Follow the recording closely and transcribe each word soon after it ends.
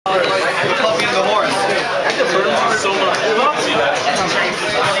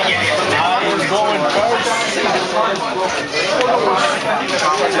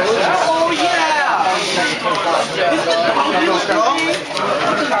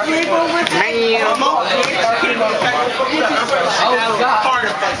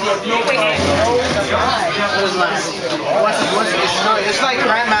It's like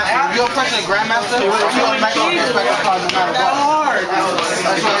Grandmaster. If you're a person of Grandmaster, you automatically expect a card no matter what.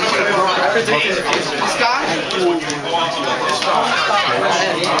 Sky?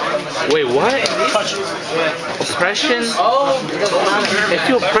 Wait, what? Oppression? If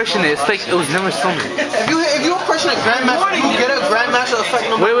you oppression it, it's like it was never summoned. If you oppression a Grandmaster, you get a Grandmaster effect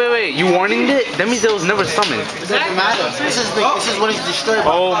no matter. Wait. You warning it? That means it was never summoned. It doesn't matter. This is when it's destroyed.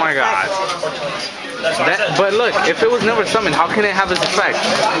 Oh my god. But look, if it was never summoned, how can it have this effect?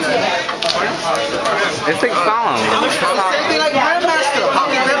 It's like solemn. Same thing like Grandmaster. How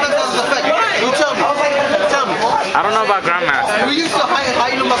can Grandmaster have this effect? You tell me. I don't know about Grandmaster. We used to hide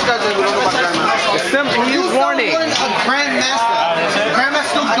them guys and we don't know about Grandmaster. It's simple. He's warning. A Grandmaster.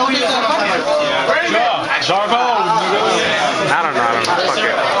 Grandmaster don't get to the fight. Jargo. I don't know. Fuck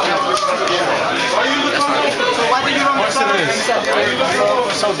it. So why did you run with something?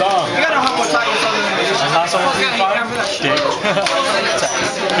 So dumb. You gotta have more time with something. It's not someone who's fine? Dick.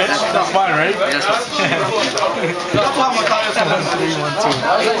 Bitch, that's fine, right? That's have more time with something. 3, 1, 2.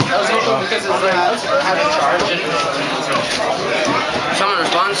 Summon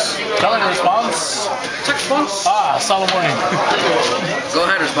response. Summon response. Check response. Ah, solemn warning. Go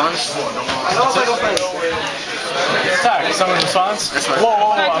ahead, response. Attack, summon response. That's right.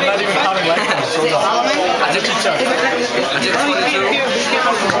 Whoa, I'm not even counting Lightsworns. Hold on. I took 22.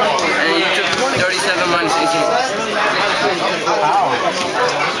 And you took 37 minus 18. Ow.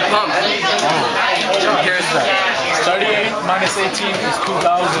 Pump. Here's 38 minus 18 is 2,000.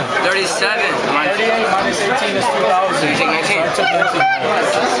 37 minus 38 minus 18 is 2,000. You take 19. I took 19.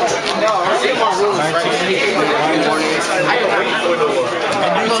 19.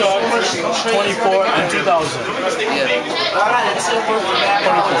 And you took 24 and 2,000. Yeah.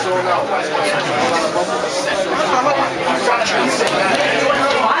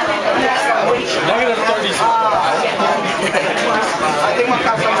 Negative 30. I think my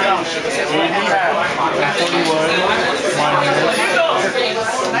cop's coming down. 41 minus.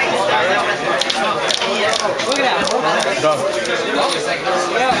 Look at that. Go.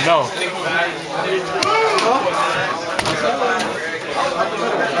 No.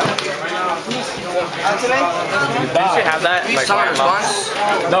 Did you have that? Like, Summon response.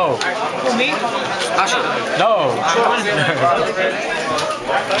 No. Me? Usher. No.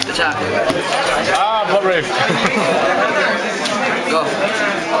 Attack. Ah, blood rave. Go.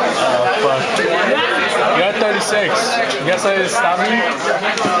 Fuck. You're at 36. Guess I just stopped me?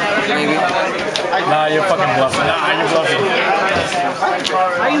 Maybe. Nah, you're fucking bluffing. Nah, you're bluffing.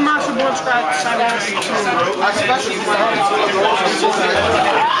 How you master board scratch?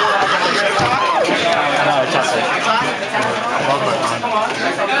 No, it's just it.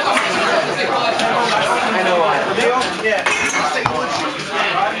 I know why.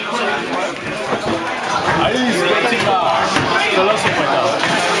 Ahí se chica. Solo 50.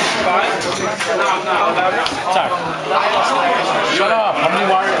 Attack. Shut up. How many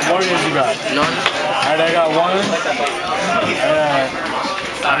warriors you got? None. Alright, I got 1.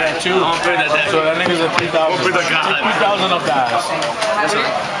 I got 2. So that nigga's at 3,000. 3,000 of that. That's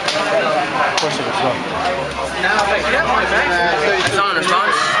right. Of course it is. Go. Summon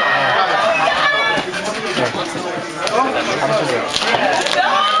response. How much is it?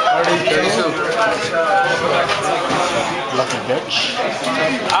 32. Lucky bitch.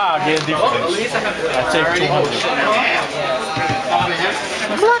 Ah, get a defense. I take 200.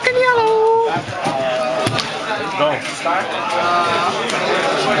 black and yellow. Go.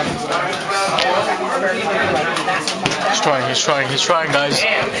 He's trying, guys.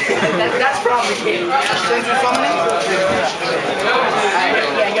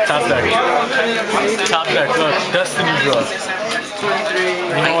 Top deck, look, Destiny draw.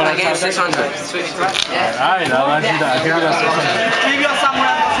 You know what I gave 600. Alright, I'll do that. I'll give you that 600.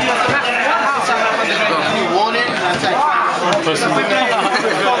 You want it? Pussy.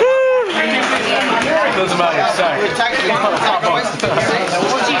 Doesn't matter, sack.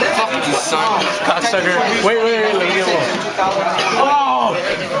 You son. Cocksucker. Wait, let me get one. Oh!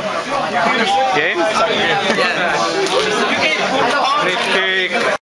 Game? Yeah. Cake.